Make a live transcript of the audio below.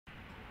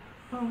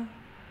Hát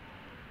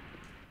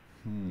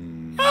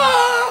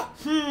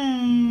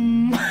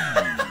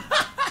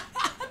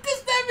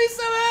ezt nem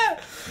hiszem el!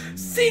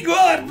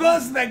 Szigor,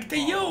 bazd meg, te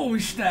jó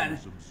Isten!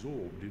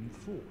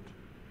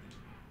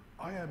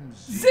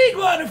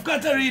 Szigor of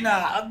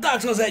Katarina, a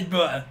Dark Souls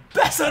 1-ből!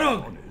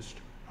 Beszarok!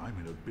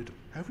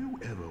 Have you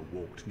ever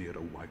walked near a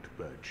white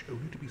birch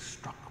only to be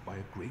struck by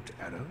a great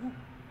arrow?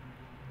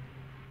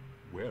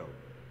 Well,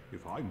 if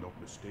I'm not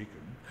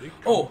mistaken, they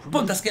come Ó,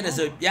 pont azt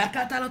kérdező, hogy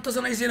járkáltál ott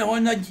azon az izén, ahol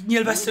nagy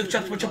nyilvesszők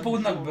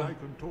csapódnak be?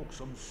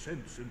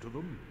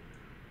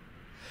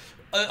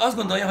 Azt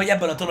gondolja, hogy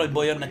ebből a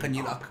toronyból jönnek a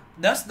nyilak.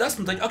 De azt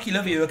mondta, hogy aki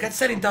lövi őket,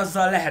 szerinte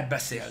azzal lehet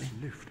beszélni.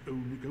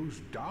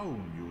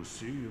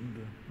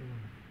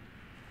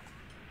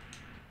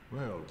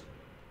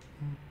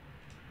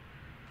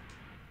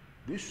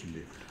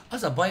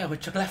 Az a baja, hogy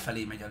csak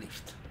lefelé megy a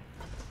lift.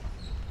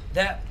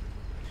 De...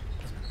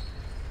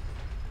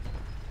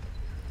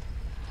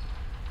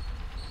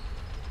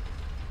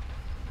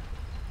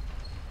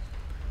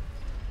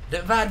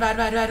 De várj.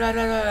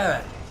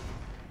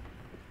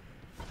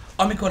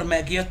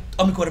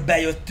 Amikor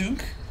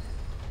bejöttünk,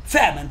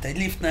 felment egy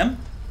lift,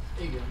 nem?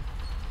 Igen.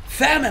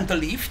 Felment a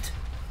lift,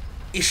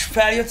 és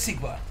feljött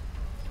Szigvar.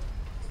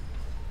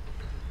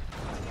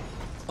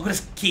 Akkor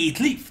ez 2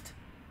 lift?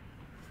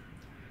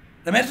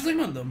 Nem érted, hogy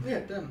mondom?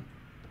 Értem.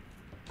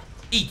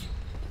 Így.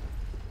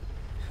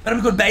 Mert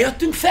amikor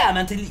bejöttünk,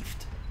 felment egy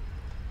lift.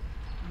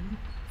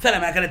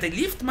 Felemelkedett egy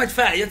lift, majd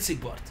feljött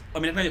Szigvart.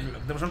 Aminek nagyon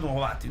örülök, de most nem tudom,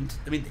 hová tűnt,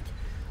 de mindegy.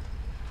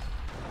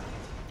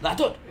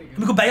 Látod? Igen.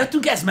 Amikor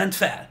bejöttünk, ez ment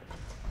fel.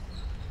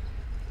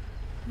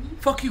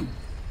 Fuck you.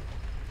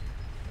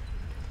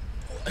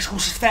 És akkor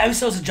most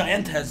felvisz az a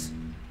Gianthez.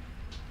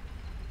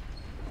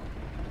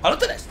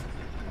 Hallottad ezt?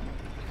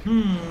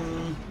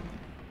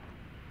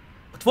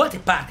 Ott volt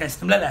egy párkány,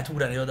 szerintem le lehet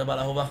ugrani oda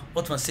valahova.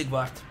 Ott van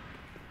Szigvart.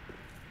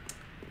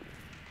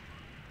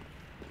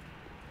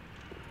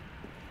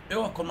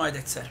 Jó, akkor majd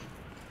egyszer.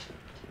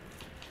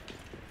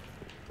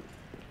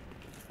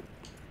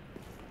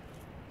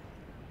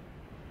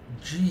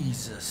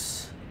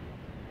 Jesus.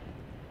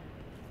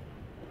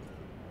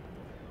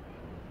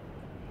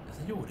 Ez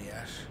egy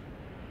óriás.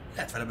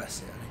 Lehet vele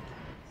beszélni.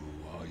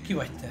 Ki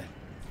vagy te?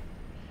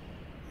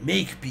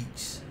 Make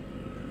peace.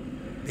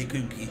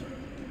 Végünk ki.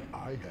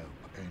 I help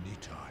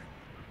anytime.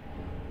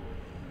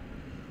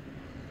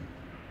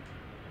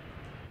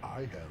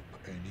 I help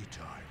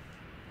anytime.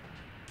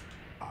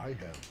 I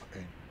help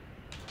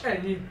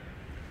Ennyi.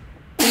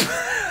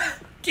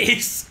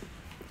 Kész!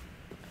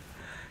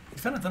 Itt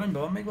fenn a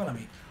toronyban van még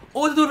valami?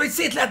 Ó, de durva, hogy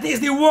szét lehet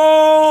nézni!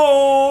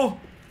 Wow!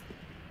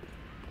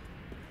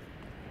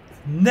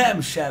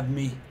 Nem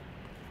semmi.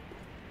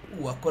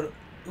 Akkor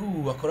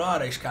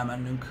arra is kell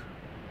mennünk.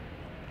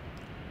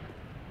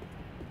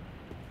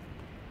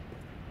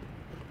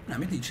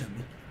 Nem, itt nincs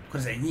semmi. Akkor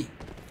ez ennyi?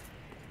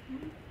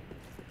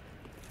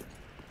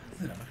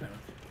 Ez remek.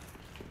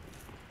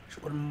 És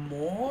akkor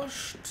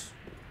most...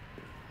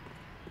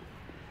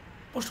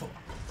 Most hova?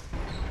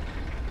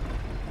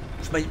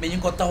 Most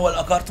menjünk ott, ahol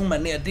akartunk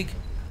menni eddig?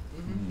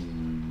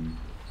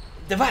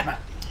 De várj már!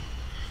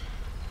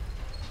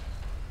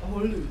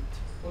 Ahol lőtt.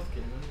 Ott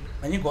kell menni.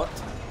 Menjünk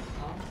ott?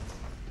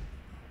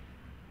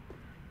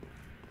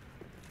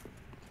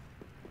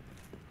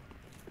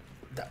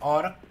 De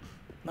arra...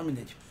 Na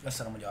mindegy,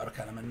 leszarom, hogy arra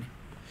kellene menni.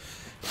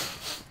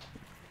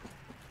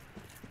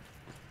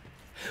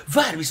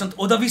 Várj, viszont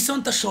oda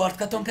viszont a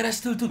shortcuton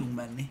keresztül tudunk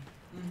menni.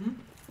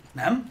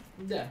 Nem?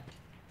 De.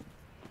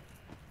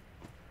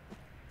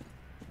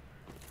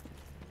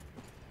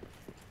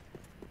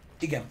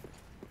 Igen.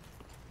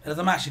 Ez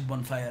a másik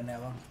bonfire-nél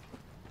van.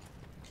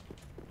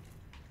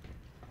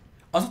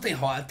 Azóta én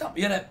haltam?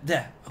 Ja,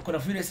 de akkor a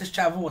fűrészes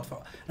csávó ott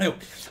van. Na jó,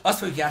 azt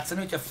fogjuk játszani,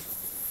 hogy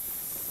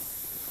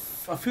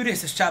a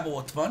fűrészes csávó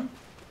ott van,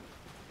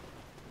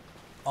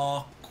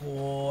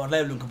 akkor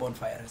leülünk a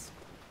bonfire-hez.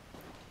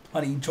 Ha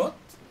nincs ott,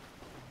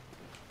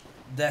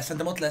 de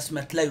szerintem ott lesz,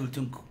 mert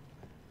leültünk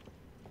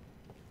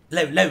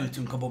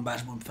a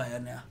bombás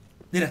bonfire-nél.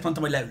 Direkt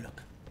mondtam, hogy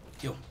leülök.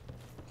 Jó.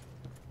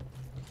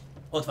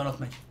 Ott van, ott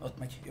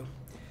megy, jó.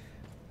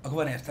 Akkor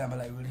van értelme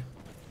leülni.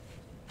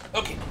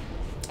 Oké.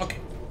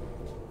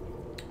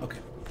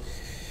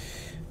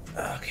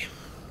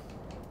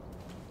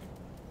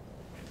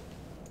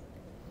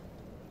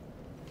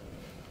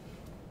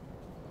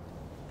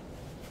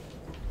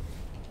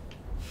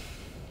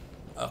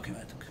 Oké,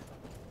 mehetünk.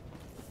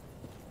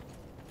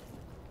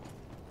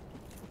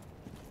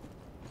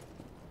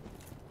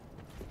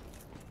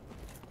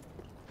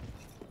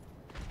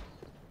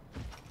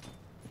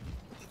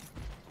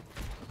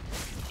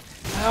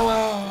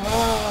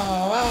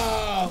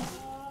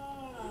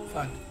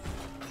 Fuck.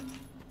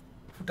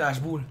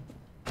 Futásból.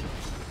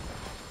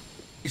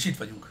 És itt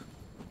vagyunk.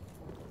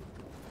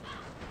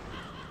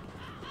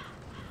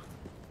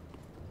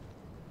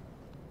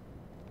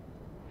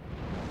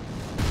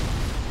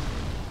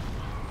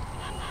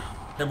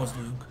 Ne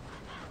mozduljunk.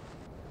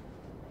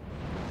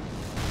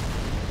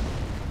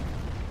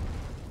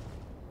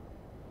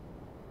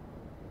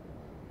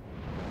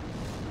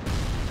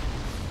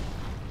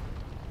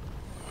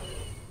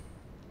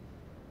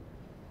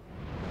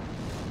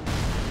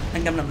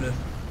 Engem nem lő.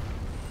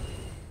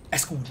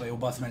 Ez kurva jó,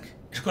 bazd meg.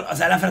 És akkor az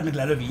ellenfelet meg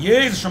lelövi.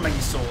 Jézusom, mennyi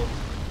szól.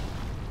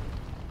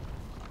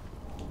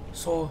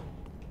 Szól.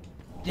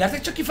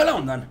 Gyertek csak kifele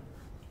onnan.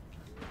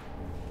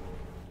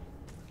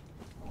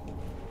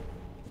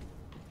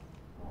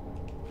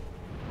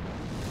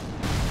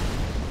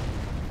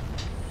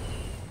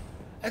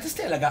 Hát ez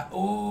tényleg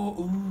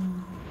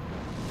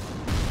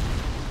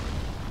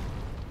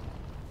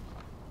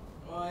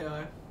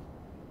Ajaj.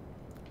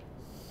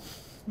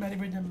 Meri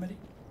vagy nem meri?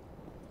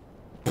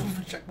 Puff,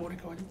 csak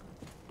Mórika vagyunk.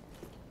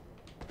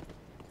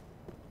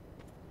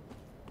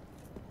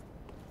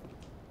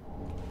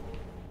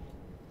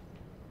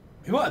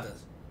 Mi volt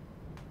az?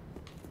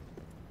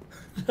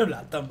 Nem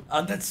láttam.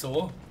 Undead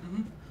Soul?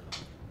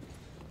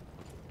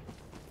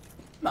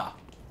 Na.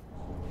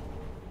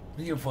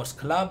 Medium Force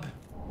Club.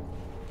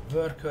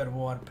 Worker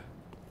Warp.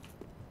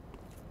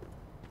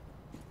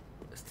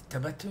 Ez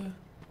temető?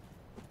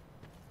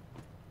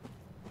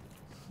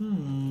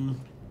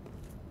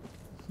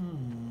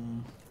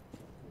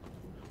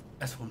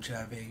 Ezt fogom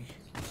csinálni végig.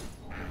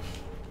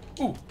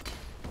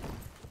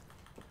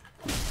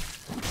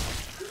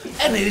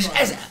 Ennél is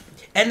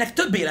ennek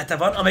több élete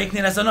van,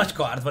 amelyiknél ez a nagy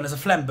kard van, ez a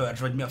Flamberge,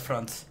 vagy mi a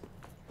franc.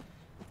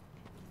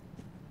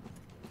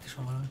 Itt is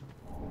van valami.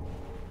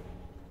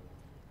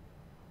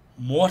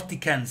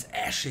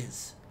 Mortican's Ashes.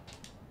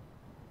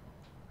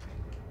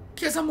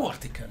 Ki ez a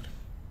Mortican?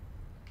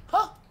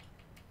 Ha?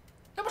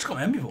 De most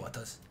komolyan mi volt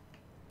az?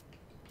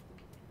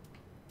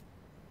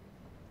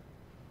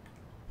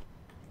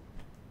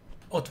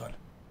 Ott van.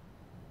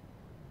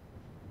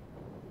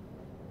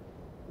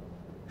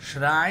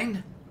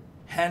 Shrine.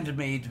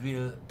 Handmaid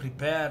will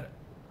prepare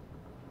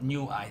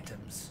new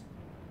items.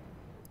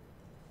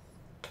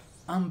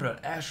 Umbral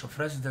Ash of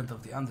resident of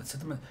the undead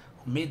settlement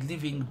who made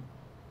living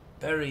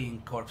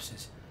burying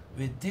corpses.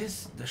 With this,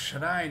 the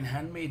shrine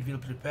handmaid will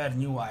prepare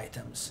new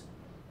items.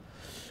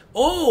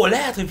 Ó,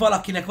 lehet, hogy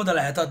valakinek oda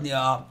lehet adni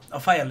a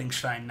Firelink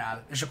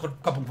Shrine-nál, és akkor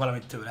kapunk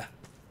valamit tőle,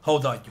 ha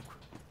odaadjuk.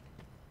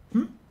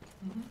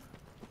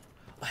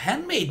 A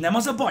handmaid nem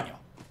az a banya?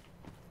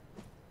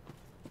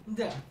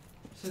 De.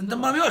 Szerintem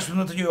valami olyasmi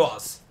mondott, hogy ő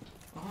az.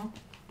 Aha.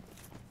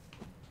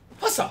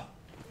 Fasza!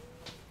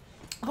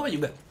 Akkor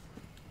megyünk be.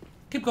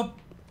 Kipkap.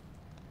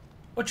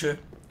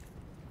 Bocső.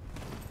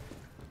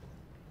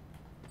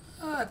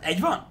 Hát egy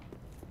van?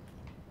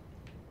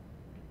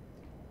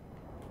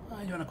 Ha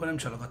egy van, akkor nem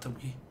csalogatom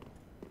ki.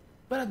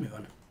 Veled mi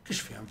van?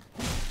 Kisfiam.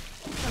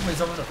 Nem vagy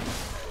zavarod.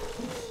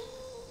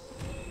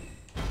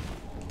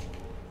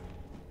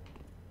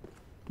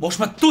 Most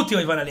már tudja,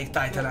 hogy van elég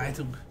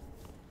Titanite-unk.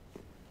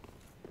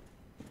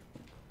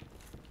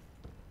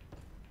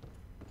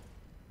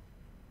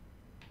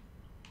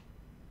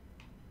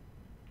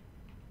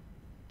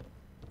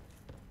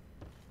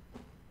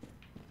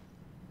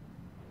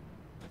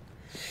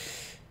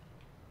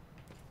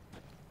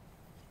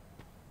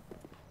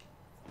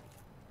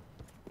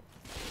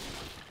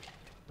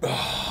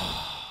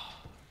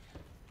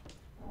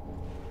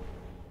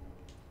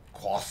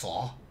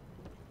 Kasza?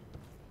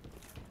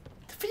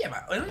 Figyelj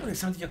már, olyan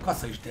emlékszem, hogy a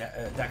kasza is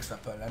Dex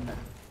Weapon lenne.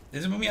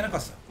 Nézzük meg milyen a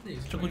kasza?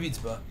 Nézzük Csak meg. úgy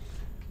viccből.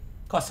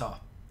 Kasza.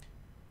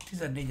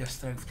 14-es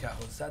strength kell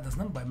hozzá, de az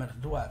nem baj, mert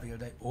dual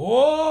wield.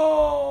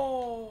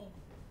 Oh!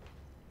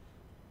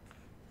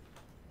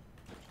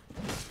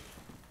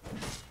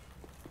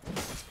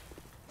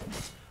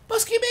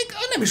 Baszki, még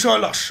nem is olyan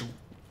lassú.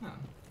 Nem.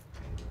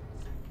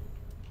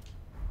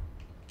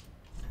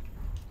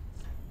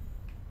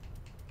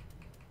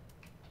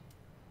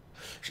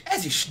 És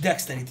ez is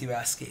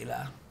Dexterity-vel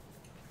scale-el.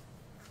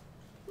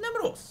 Nem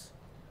rossz.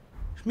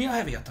 És mi a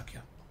heavy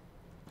attackja?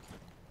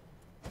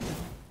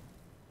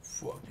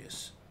 Fuck this.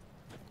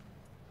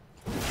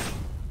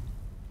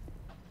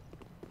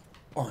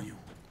 Anyu.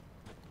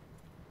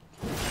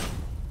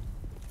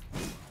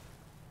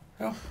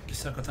 Jó,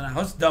 kiszor a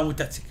katonához, de amúgy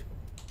tetszik.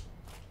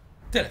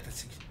 Tényleg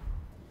tetszik.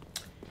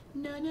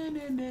 Na na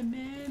na na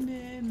na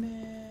na na.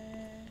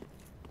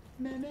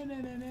 Na na na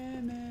na na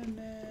na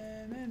na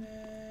na na.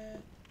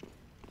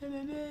 Na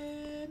na na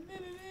na na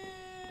na.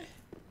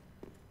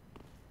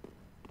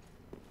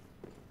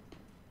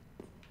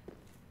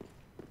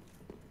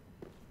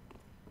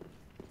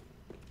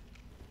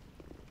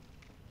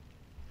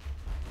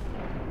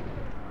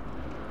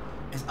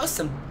 Ez azt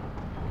hiszem...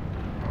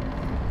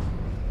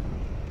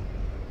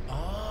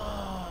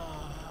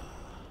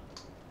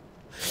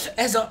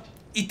 Ez a...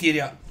 Itt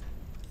írja.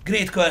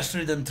 Great Curse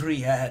Ridden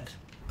Tree Head.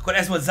 Akkor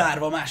ez volt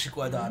zárva a másik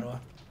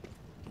oldalról.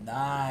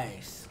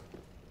 Nice.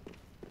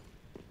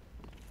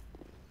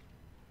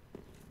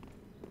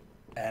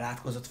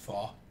 Elátkozott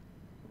fa.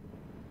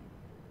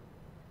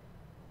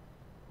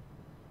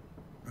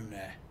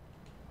 Ne.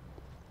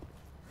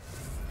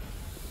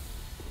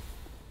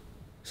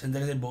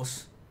 Szerintem ez egy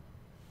boss.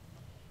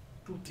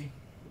 Tuti.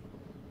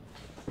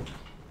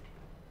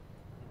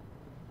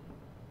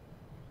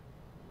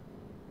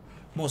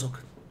 Mozog.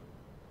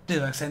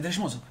 Tényleg szerintem is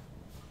mozog.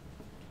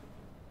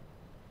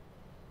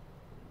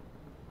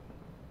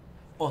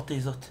 Ott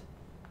ízott.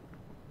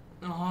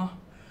 Aha.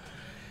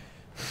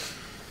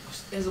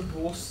 Ez a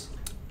boss.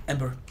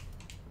 Ember.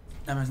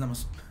 Nem, ez nem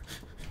az.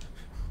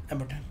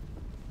 Ember time.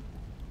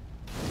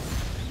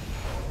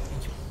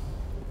 Így.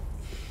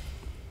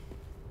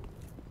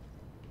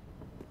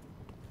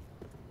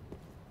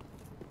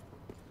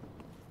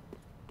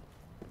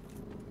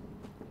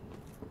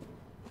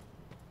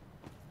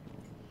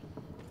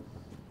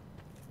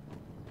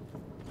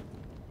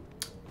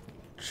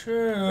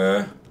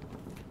 Cső.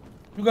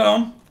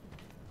 Nyugalom.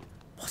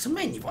 Basz,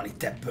 mennyi van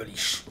itt ebből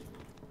is?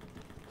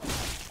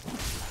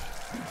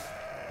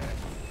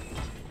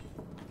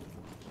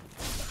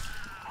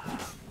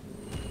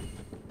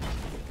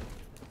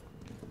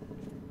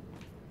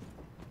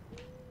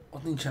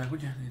 Ott nincsenek,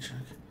 ugye?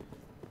 Nincsenek.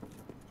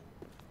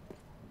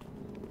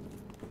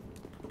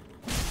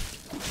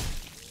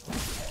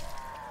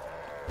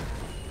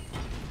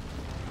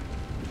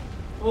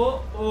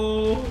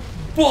 Oh-oh!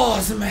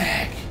 Bazd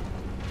meg!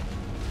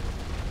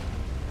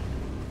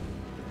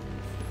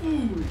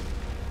 Fúj!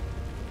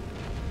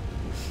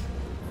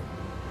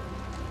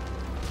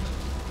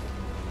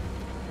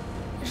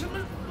 És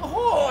most,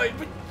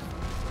 hogy?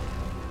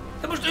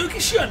 De most ők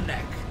is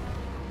jönnek?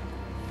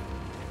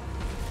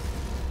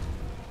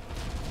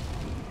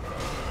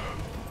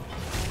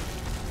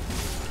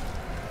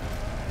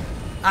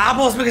 Á,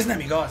 bazd meg, ez nem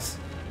igaz!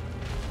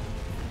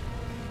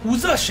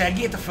 Húzza a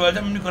seggét a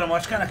földön, amikor a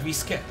macskának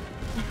viszke?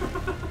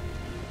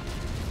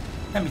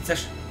 Nem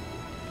vicces.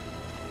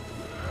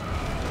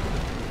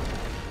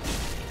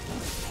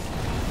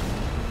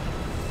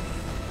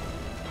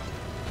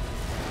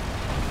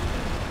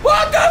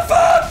 What the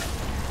fuck?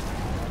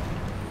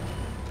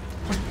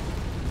 Most...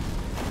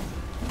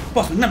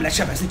 Bazd meg, nem lehet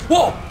sebezni.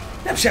 Wow!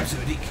 Nem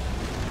sebződik.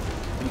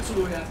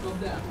 Pucolóját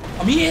kapd el.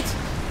 A miét?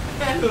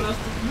 Elől azt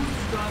a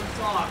húztalan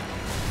szar.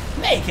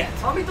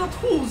 Melyiket? Amit ott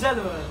húz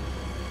elől.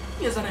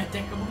 Mi ez a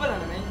rettek? Abba bele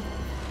nem menj.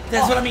 De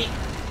ez valami...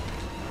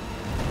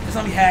 Ez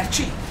valami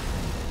hercsi?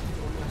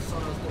 Olyan szar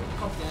az dolog.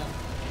 Kapd el.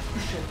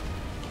 Üssed.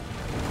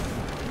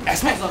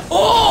 Ezt meg... Ez az.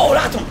 Ó,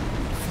 látom!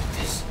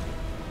 Ez...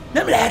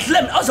 Nem lehet,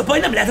 az a baj,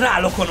 nem lehet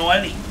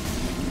rálokonolni.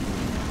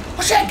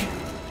 A segg!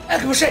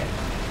 Elkap a segg!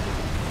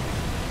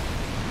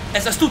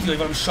 Ez azt tudja, hogy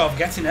valami sav,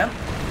 geci, nem?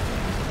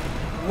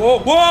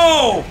 Wow,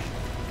 wow!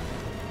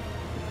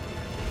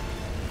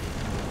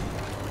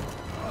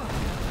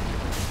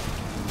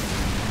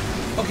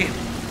 Oké.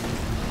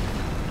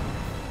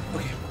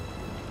 Oké.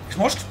 És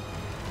most?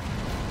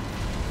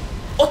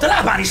 Ott a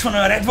lábán is van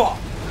olyan redva!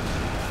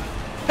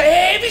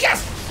 Hé, vigyázz!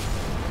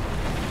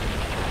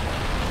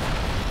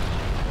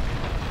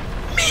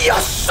 Mi a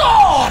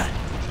szar?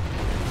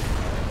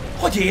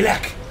 Hogy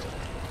élek?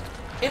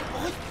 Én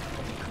hogy?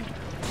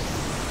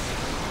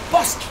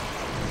 Baszki!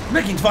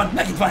 Megint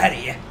van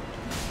heréje.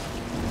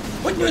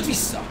 Hogy nőtt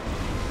vissza?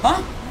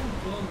 Ha?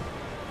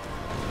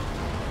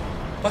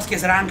 Baszki,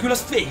 ez ránk ül,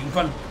 azt végünk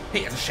van.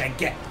 Hé, ez a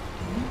segge.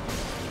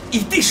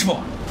 Itt is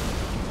van.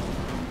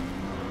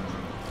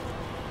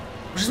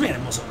 Most ez miért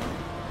nem mozog?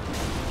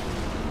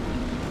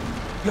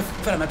 Ja,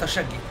 felemelt a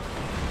seggét.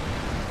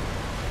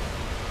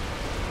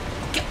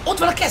 Ott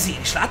van a kezén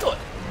is, látod?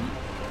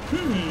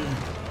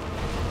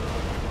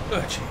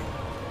 Öcsém.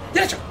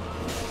 Gyere csak!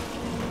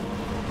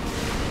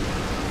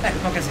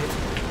 Elkapom a kezét.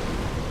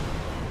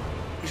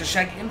 És a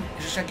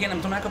seggén nem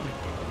tudom elkapni.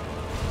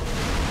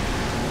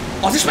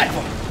 Az is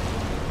megvan!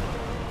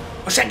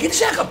 A seggét is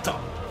elkaptam!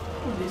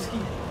 Úgy néz ki.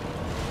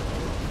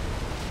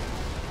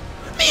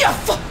 Mi a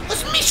fa?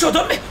 Az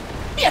micsoda?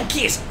 Milyen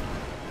kéz?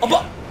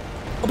 Abba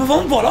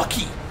van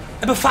valaki?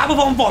 Ebben a fában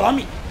van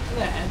valami?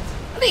 Lehet.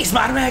 Nézd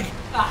már meg!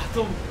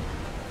 Látom.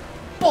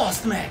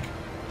 Baszd meg!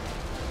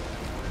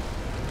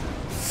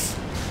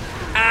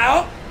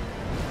 Áó!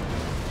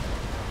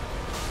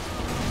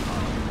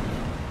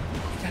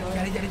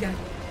 Gyere!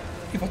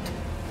 Hívott.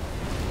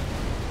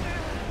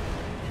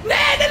 Ne!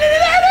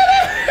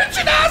 Mit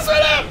csinálsz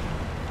velem?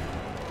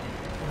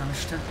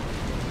 Uramisten.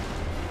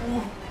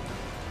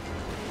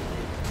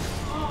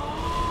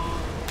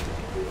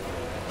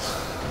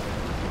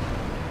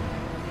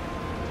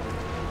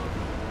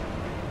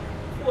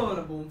 Hol van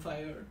a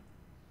bonfire?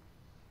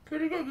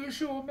 Pedig egész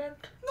jól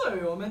ment.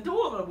 Nagyon jól ment, de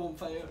hol van a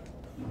bonfire?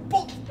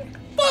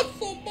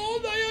 Passzomba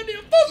oda jönni,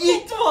 a passzomba!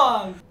 Itt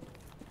van!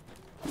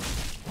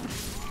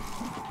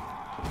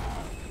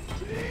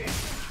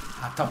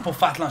 Hát a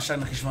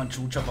pofátlanságnak is van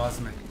csúcsa,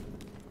 bazd meg.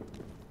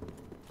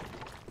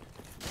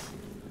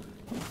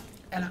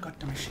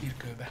 Elakadtam egy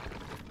sírkőbe.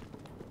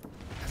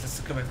 Ez lesz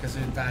a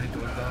következő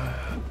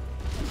tárgyóddal.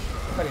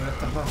 Felé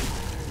vettem be.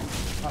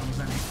 Valami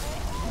zenét.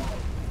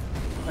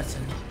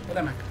 Nagyszerű.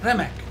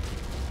 Remek!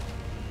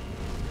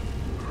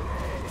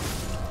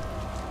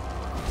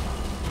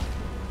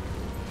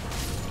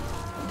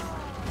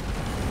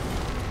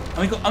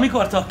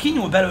 Amikor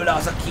kinyúl belőle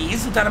az a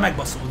kéz, utána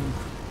megbaszódunk.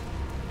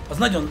 Az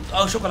nagyon,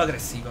 sokkal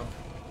agresszívabb.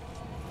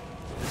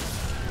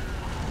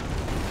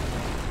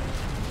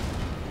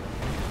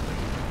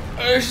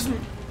 És...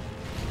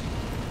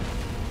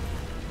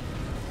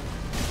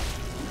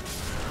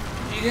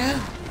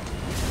 Igen?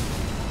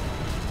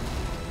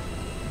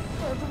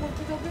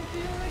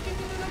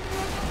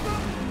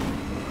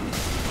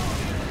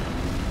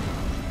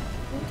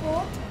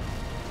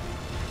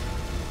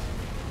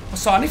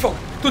 Szarni fog?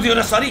 Tudj,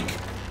 oda szarik?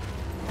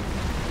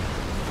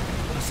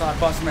 Oda szar,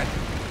 bazd meg.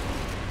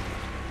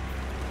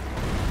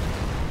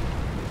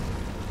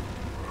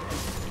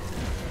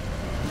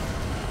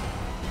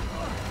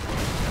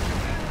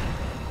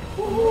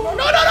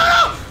 No!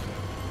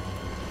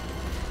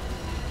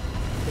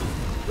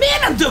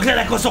 Miért nem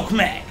döglelek azok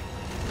meg?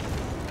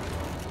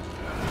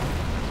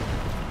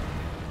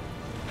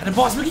 Hát de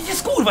bazd meg, így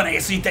ez kurva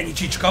nehéz, hogy itt ennyi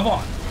csicska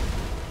van.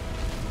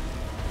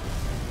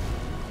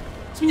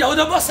 Ezt mindjárt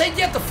oda basz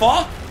egyet a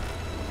fa?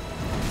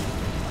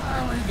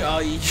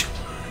 Ja, így.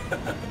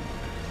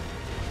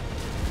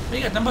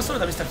 Még nem baszol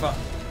oda, Mr. Fa?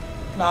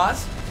 Láz?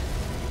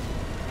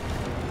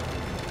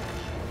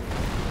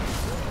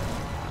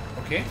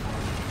 Oké.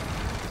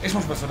 És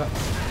most basz oda.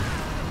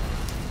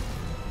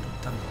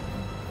 Tudtam.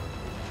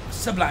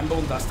 Sublime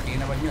Bone Dust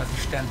kéne, vagy mi az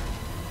Isten?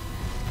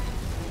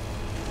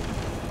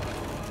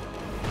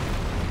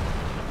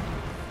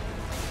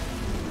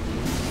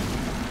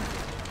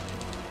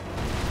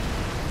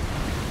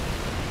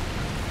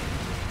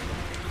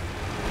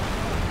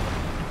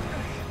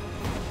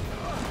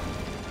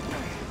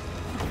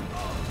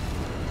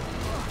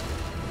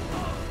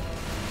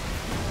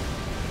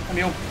 Nem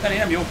jó, Penny,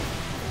 nem jó.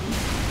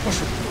 Most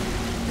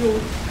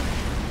Jó.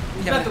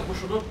 Ugye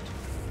Betokosodott.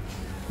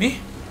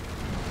 Mi?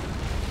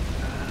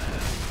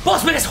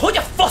 Basz meg, ez hogy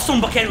a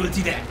faszomba került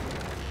ide?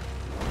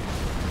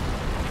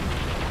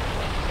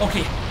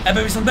 Oké,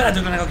 ebben viszont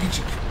beledöglenek a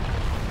kicsik.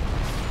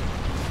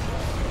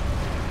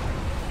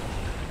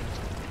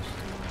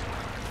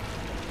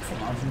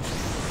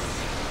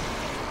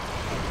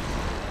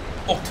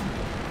 Ott.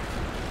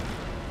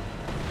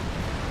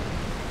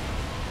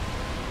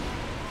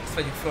 Ezt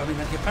vegyük fel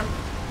mindenképpen.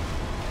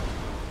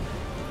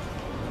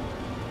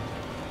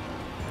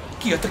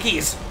 Kijött a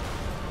kéz.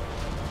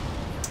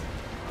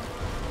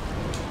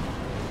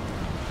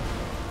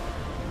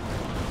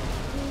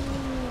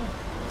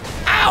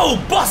 Áú,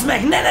 bazd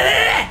meg! Ne!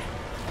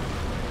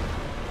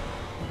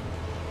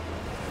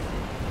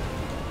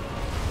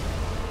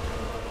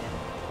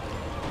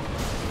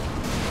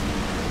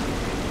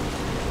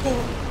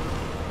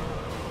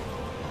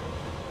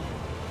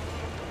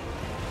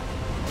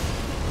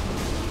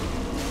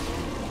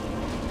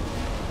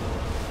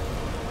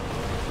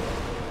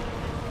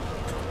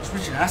 Most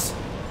mit csinálsz?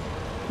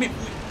 Mi?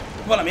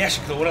 Valami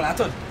esik róla,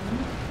 látod?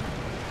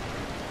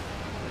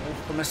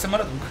 Akkor messze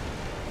maradunk?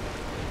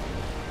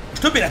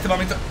 Most több élete van,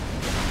 mint a...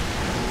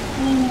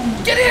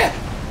 Gyere!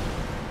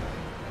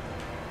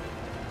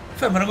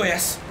 Fönn van a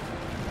golyász.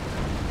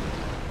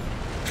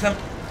 És nem...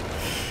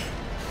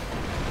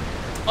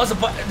 Az a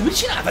baj... De mit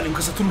csinál velünk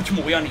az a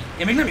trutymó, Jani?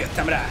 Én még nem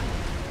jöttem rá.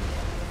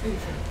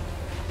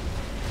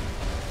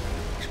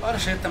 És arra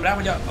sem jöttem rá,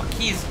 hogy a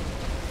kéz...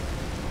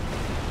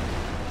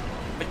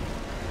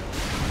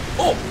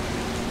 Ó! Oh!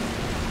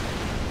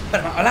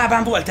 A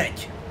lábán volt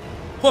egy.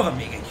 Hol van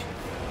még egy?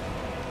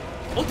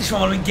 Ott is van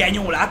valami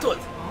genyó, látod?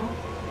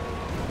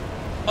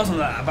 Azon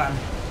a lábán.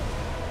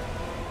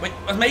 Vagy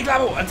az melyik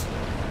lába volt?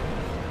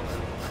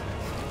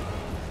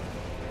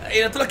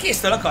 Én attól a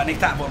kéztől akarnék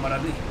távol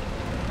maradni.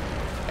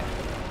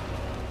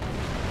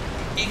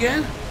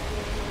 Igen?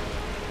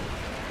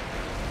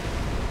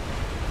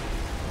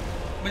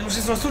 Vagy most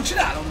ezt rosszul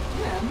csinálom?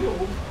 Nem,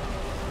 jó.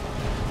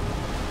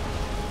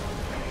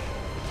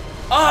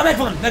 Ah,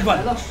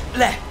 megvan!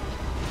 Le!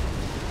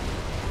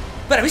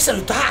 Várj,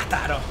 visszanőtt a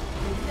hátára!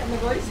 Igen,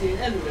 meg a izé,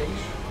 előre is.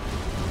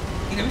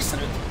 Ide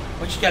visszanőtt?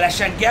 Vagy hogyha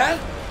leseggel?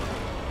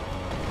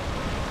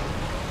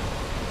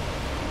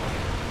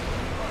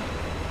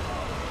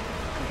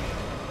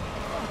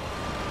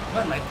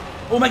 Várj meg!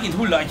 Ó, megint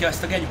hullantja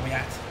ezt a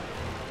genyóját.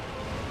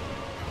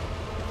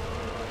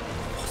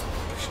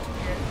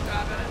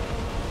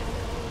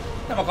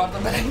 Nem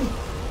akartam belegni.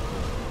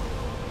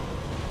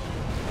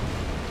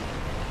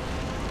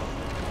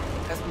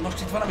 Ez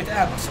most itt valamit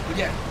elbaszok,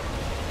 ugye?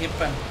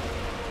 Éppen.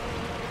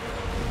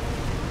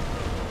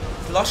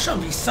 Lassan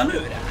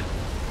visszanő rá?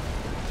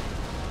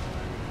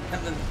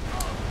 Nem.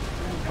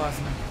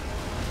 Bazd meg.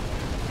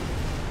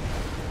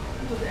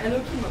 Tudod,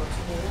 elő kimaradsz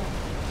volna.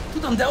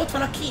 Tudom, de ott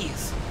van a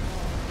kéz.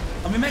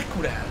 Ami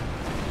megkurál.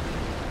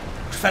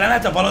 Most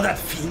felemelt a balodát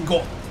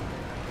fingot.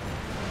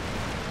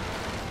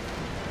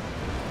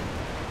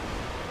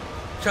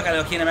 Csak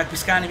elő kéne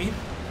megpiszkálni, mi?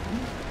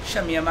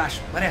 Semmilyen más.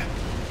 Várjál.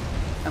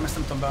 Nem, ezt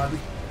nem tudom beadni.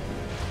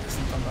 Ezt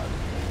nem tudom beadni.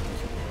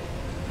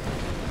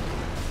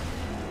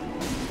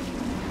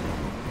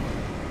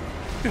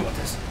 Mi volt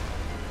ez?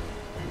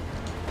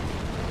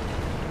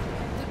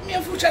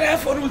 Milyen furcsán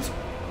elfordult?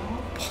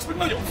 Basz meg,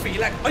 nagyon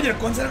félek. Annyira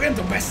koncentrálok, nem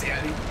tudom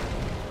beszélni.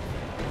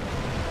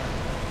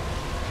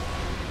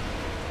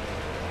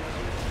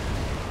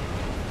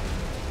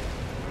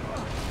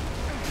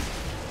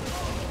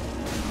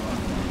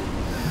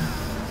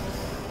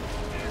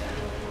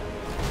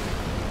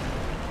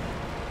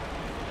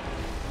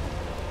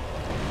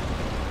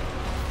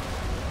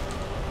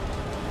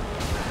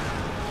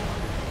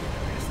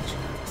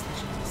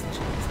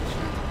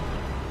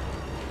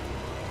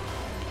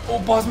 Ó,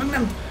 bazd meg,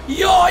 nem...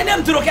 Jaj,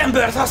 nem tudok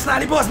embert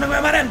használni, bazd meg,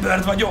 mert már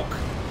embert vagyok!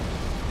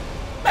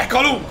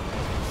 Meghalunk!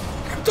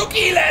 Nem tudok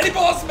élelni,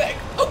 bassz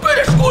meg! A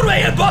bűnös kurva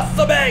él,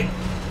 bassza meg!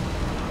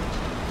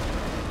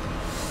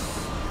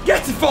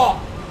 Geci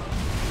fa!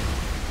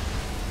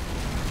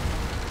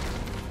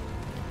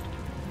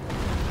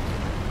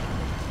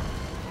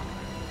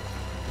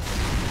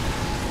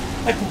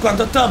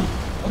 Megpukkantottam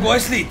a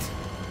golyszlit.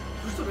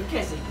 Most tudod, hogy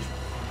kezeik is.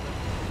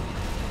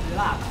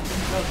 Lábát.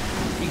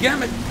 Igen,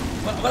 meg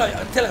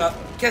valahogy tényleg a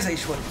keze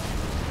is volt.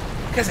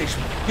 A keze is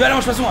volt. Jaj, de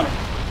most már zuhanok.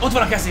 Ott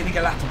van a kezén,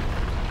 igen, látom.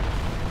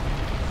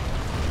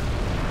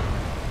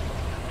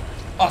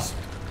 Az.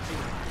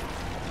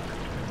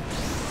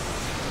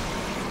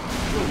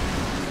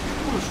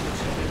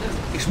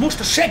 És most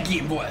a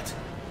seggén volt.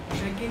 A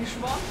seggén is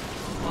van.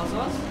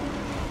 Azaz.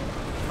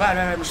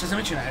 Várj, most ezzel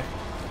mit csinálják?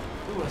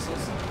 Jó lesz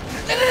az.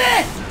 Ne!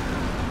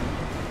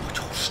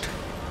 Hogy most?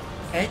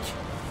 1,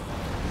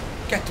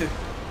 2.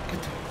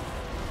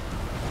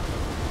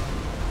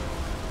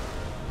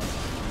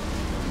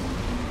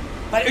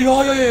 Várj,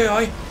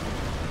 jaj,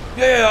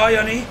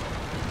 Jani.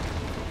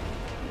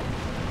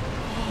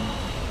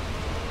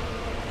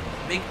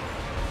 Még...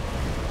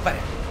 Várj.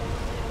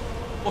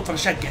 Ott van a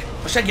segge.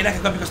 A seggén el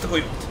kell kapjuk azt a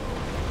golyót.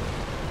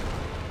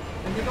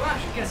 Még a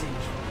másik kezén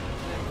is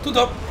van.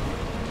 Tudom.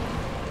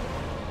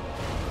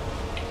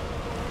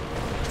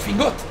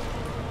 Fingott?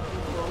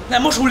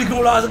 Nem, most hullik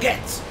róla az a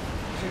gec.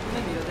 És akkor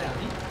nem éred el,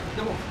 mi?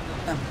 De most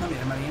Nem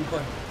érem el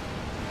ilyenkor.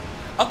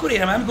 Akkor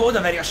érem el, amikor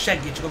odaveri a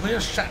seggét, csak akkor jön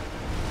a seg.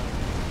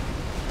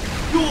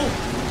 jó!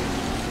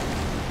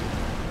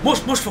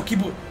 Most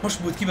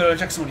bújt ki belőle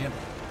Jacksonian.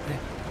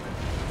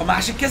 A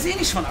másik kezén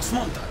is van, azt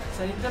mondtad?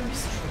 Szerintem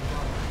biztos, hogy van.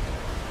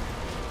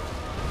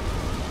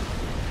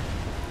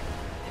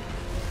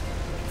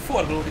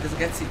 Forgolódik ez a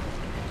geci.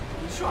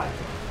 Sajt.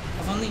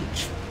 Azon nincs.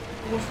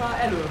 Most már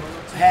elől van.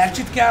 A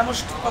hercsit kell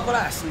most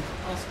pakolászni.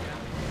 Azt kell.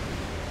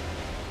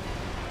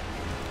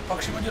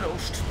 Paksi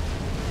magyaróst.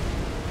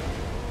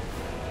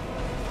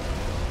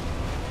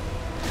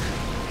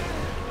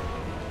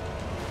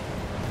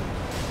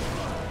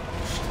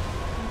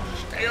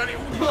 Te Jani,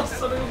 úgy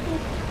Bassza meg a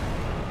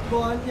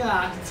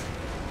banyát!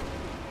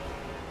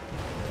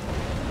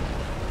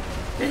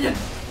 Egyen!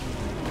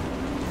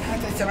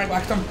 Hát egyszer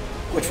megvágtam.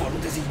 Hogy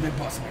fordult ez így meg,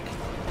 bassz meg?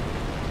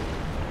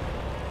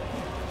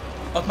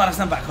 Ott már az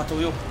nem vágható,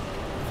 jó?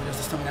 Hogy azt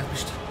a staminát,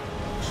 Pisti.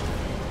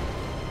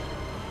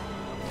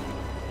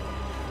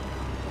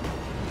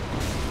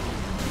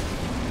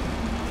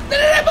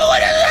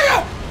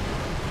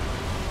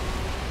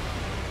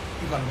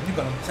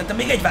 Nyugalom. Szerintem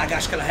még egy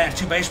vágás kell a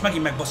hercsibe, és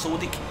megint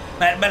megbaszódik,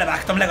 mert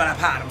belevágtam legalább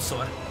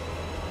 3-szor.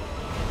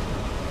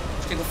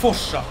 Most még a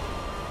fossa.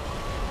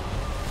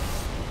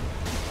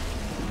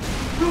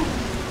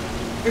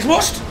 És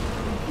most?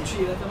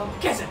 Kicsi élete van.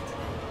 Kezed!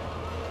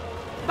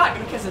 Vágj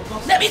a kezed,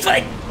 bassz! Nem, itt van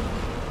egy...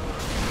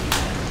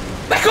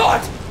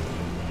 Meghalt!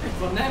 Itt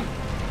van, nem?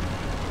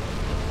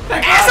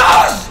 Ez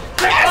az!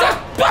 Ez az!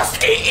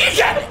 Baszki!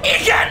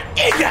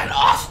 Igen!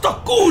 Azt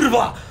a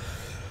kurva!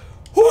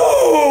 Hú!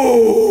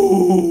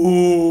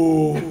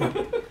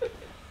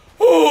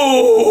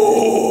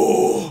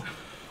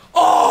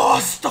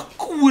 Azt a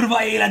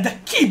kurva élet, de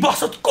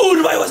kibaszott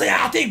kurva jó az a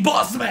játék,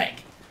 bazd meg!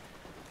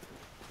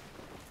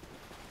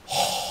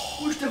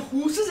 Most te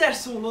 20 000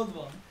 szólod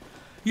van?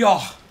 Ja.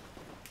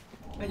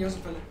 Menj az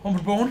fele.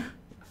 Humber Bone.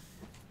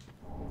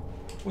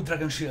 Ó,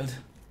 Dragon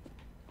Shield.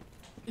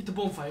 Itt a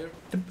bonfire.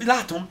 De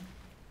látom.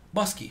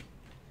 Baszki.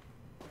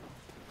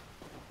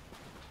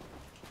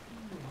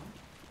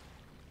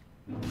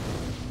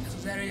 Ez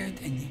az area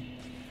itt ennyi.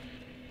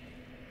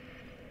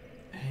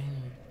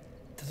 Ennyi.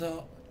 Tehát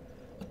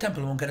a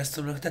templomon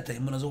keresztül a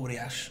tetején van az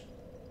óriás.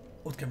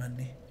 Ott kell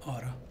menni.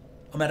 Arra.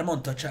 Amerre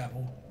mondta a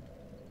csávó.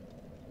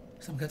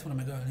 Ezt nem kellett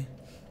volna megölni.